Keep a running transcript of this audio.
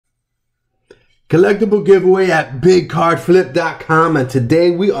collectible giveaway at bigcardflip.com, and today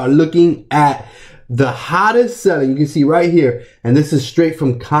we are looking at the hottest selling, you can see right here, and this is straight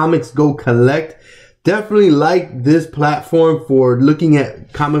from Comics Go Collect. Definitely like this platform for looking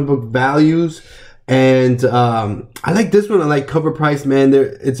at comic book values, and I like this one. I like cover price, man.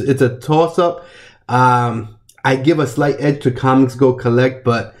 It's a toss up. I give a slight edge to Comics Go Collect,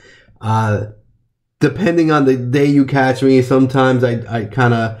 but depending on the day you catch me, sometimes I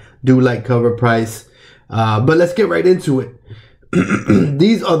kind of do like cover price. But let's get right into it.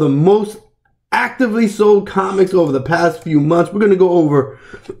 These are the most actively sold comics over the past few months. We're going to go over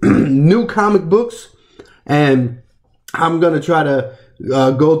new comic books, and I'm going to try to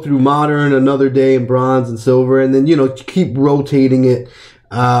go through modern another day and bronze and silver, and then, you know, keep rotating it.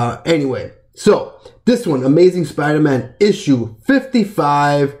 Anyway, so this one, Amazing Spider-Man issue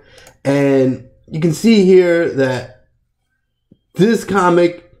 55, and you can see here that this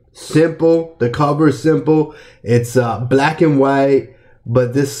comic, simple, the cover is simple. It's black and white,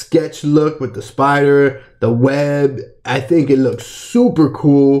 but this sketch look with the spider, the web, I think it looks super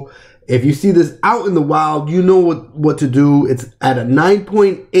cool. If you see this out in the wild, you know what to do. It's at a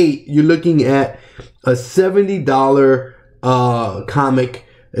 9.8. You're looking at a $70 comic.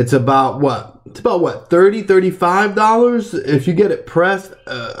 It's about what? It's about what? $30, $35 if you get it pressed.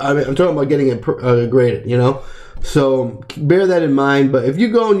 I mean, I'm talking about getting it graded, you know? So bear that in mind. But if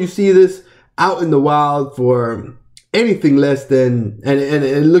you go and you see this out in the wild for anything less than, and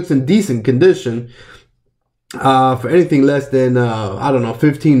it looks in decent condition, for anything less than, I don't know,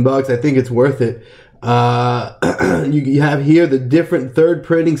 15 bucks, I think it's worth it. You have here the different third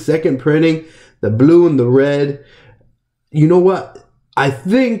printing, second printing, the blue and the red. You know what? I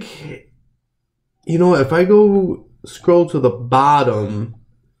think, you know, if I go scroll to the bottom,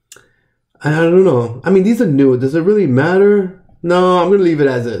 I don't know. I mean, these are new. Does it really matter? No, I'm going to leave it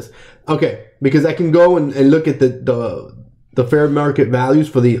as is. Okay, because I can go and look at the fair market values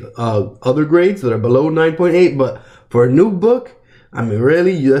for the other grades that are below 9.8, but for a new book, I mean,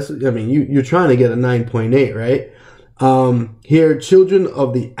 really, you're trying to get a 9.8, right? Here, Children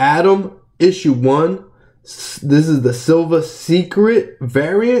of the Atom, issue 1. This is the Silver Secret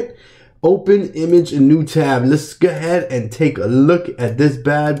variant. Open image and new tab. Let's go ahead and take a look at this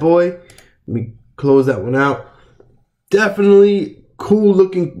bad boy. Let me close that one out. Definitely cool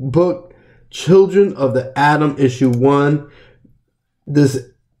looking book. Children of the Atom issue 1. This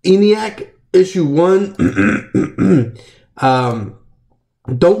ENIAC issue 1.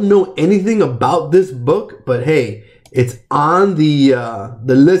 Don't know anything about this book, but hey, it's on the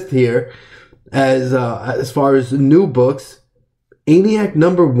list here as far as new books. ENIAC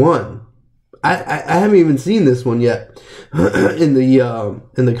number 1. I haven't even seen this one yet in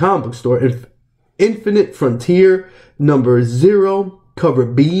the comic book store. Infinite Frontier number 0, cover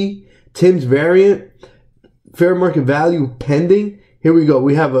B, Tim's variant, fair market value pending. Here we go.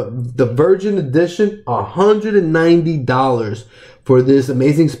 We have the Virgin edition, $190 for this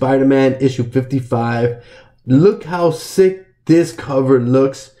Amazing Spider-Man issue 55. Look how sick this cover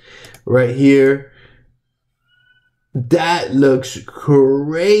looks right here. That looks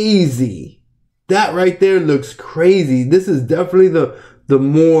crazy. That right there looks crazy. This is definitely the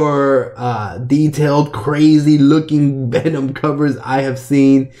more detailed, crazy looking Venom covers I have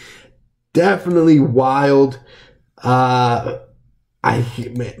seen. Definitely wild. Man,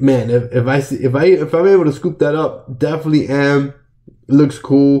 if I'm able to scoop that up, definitely am. Looks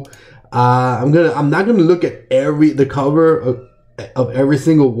cool. I'm not gonna look at the cover of every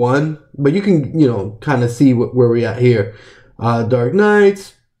single one, but you can, you know, kind of see where we're at here. Dark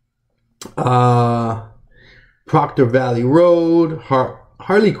Knights, Proctor Valley Road,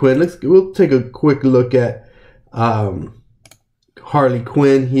 Harley Quinn. We'll take a quick look at Harley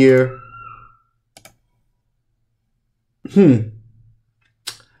Quinn here.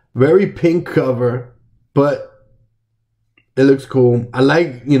 Very pink cover, but it looks cool. I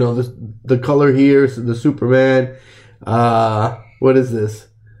like, you know, the color here, so the Superman. What is this?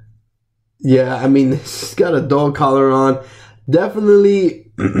 Yeah, I mean, it's got a dog collar on.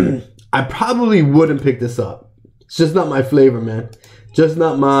 Definitely, I probably wouldn't pick this up. It's just not my flavor, man. Just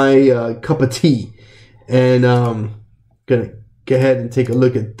not my cup of tea. And gonna go ahead and take a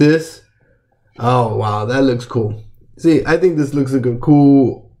look at this. Oh, wow, that looks cool. See, I think this looks like a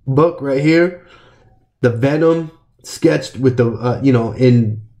cool book right here. The Venom sketched with the, you know,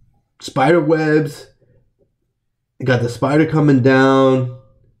 in spider webs. You got the spider coming down.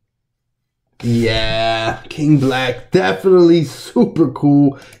 Yeah, King Black, definitely super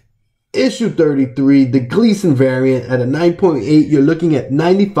cool. Issue 33, the Gleason variant at a 9.8. You're looking at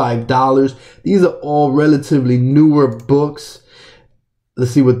 $95. These are all relatively newer books.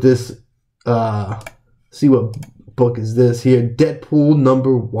 Let's see what this see what book is this here.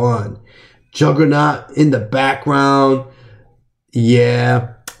 Deadpool #1. Juggernaut in the background.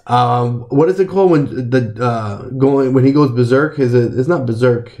 Yeah. What is it called when when he goes berserk? It's not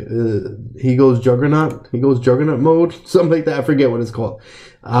berserk. He goes Juggernaut. He goes Juggernaut mode. Something like that. I forget what it's called.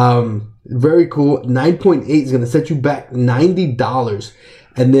 Very cool. 9.8 is gonna set you back $90,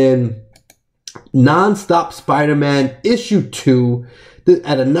 and then Non-Stop Spider-Man issue 2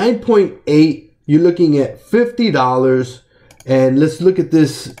 at a 9.8. You're looking at $50, and let's look at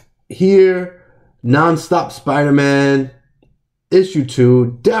this here. Non-Stop Spider-Man issue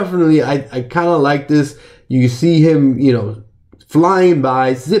 2. Definitely, I kind of like this. You see him, you know, flying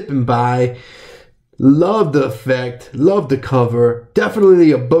by, zipping by. Love the effect. Love the cover.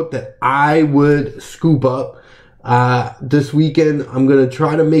 Definitely a book that I would scoop up. This weekend, I'm going to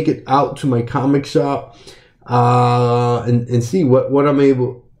try to make it out to my comic shop and see what I'm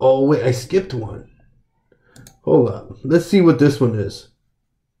able. Oh, wait, I skipped one. Hold up. Let's see what this one is.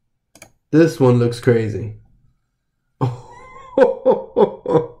 This one looks crazy.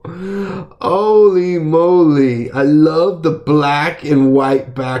 Holy moly. I love the black and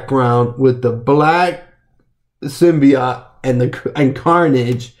white background with the black symbiote and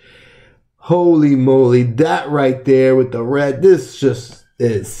Carnage. Holy moly. That right there with the red. This just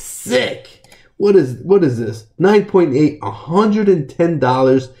is sick. What is this? 9.8,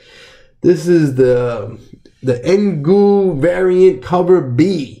 $110. This is the Engu variant cover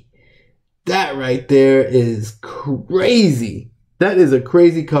B. That right there is crazy. That is a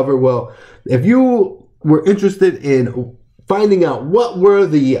crazy cover. Well, if you were interested in finding out what were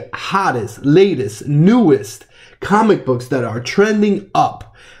the hottest, latest, newest comic books that are trending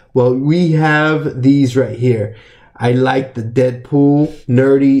up, well, we have these right here. I like the Deadpool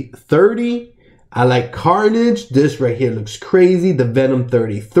Nerdy 30. I like Carnage. This right here looks crazy. The Venom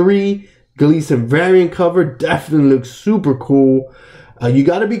 33. Gleason variant cover definitely looks super cool. You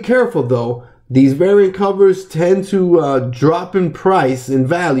got to be careful though. These variant covers tend to drop in price and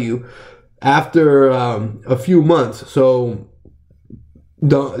value after a few months. So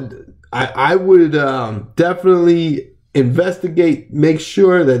I would definitely investigate, make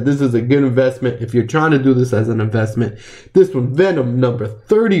sure that this is a good investment. If you're trying to do this as an investment, this one, Venom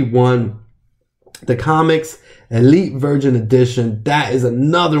 #31, the comics Elite Virgin Edition. That is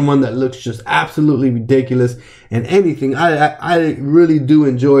another one that looks just absolutely ridiculous. And anything, I really do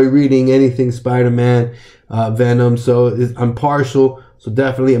enjoy reading anything Spider-Man, Venom. So I'm partial. So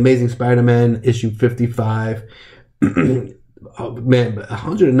definitely Amazing Spider-Man issue 55. Oh, man, but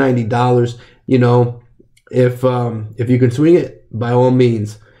 $190. You know, if you can swing it, by all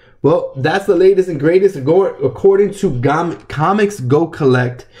means. Well, that's the latest and greatest according to Comics Go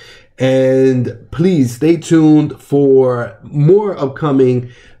Collect. And please stay tuned for more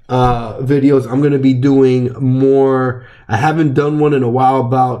upcoming videos. I'm going to be doing more. I haven't done one in a while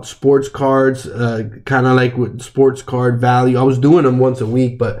about sports cards, kind of like with sports card value. I was doing them once a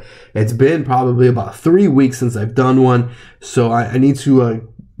week, but it's been probably about 3 weeks since I've done one. So I need to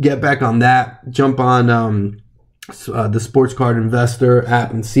get back on that, jump on the Sports Card Investor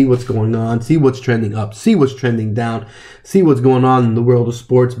app and see what's going on, see what's trending up, see what's trending down, see what's going on in the world of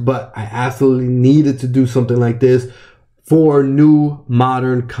sports. But I absolutely needed to do something like this for new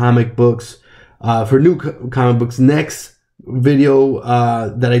modern comic books, Next video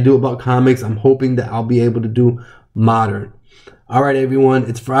that I do about comics, I'm hoping that I'll be able to do modern. All right, everyone,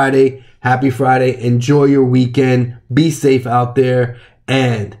 it's Friday. Happy Friday. Enjoy your weekend. Be safe out there.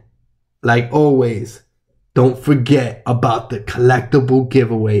 And like always, don't forget about the collectible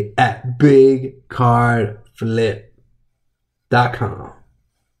giveaway at bigcardflip.com.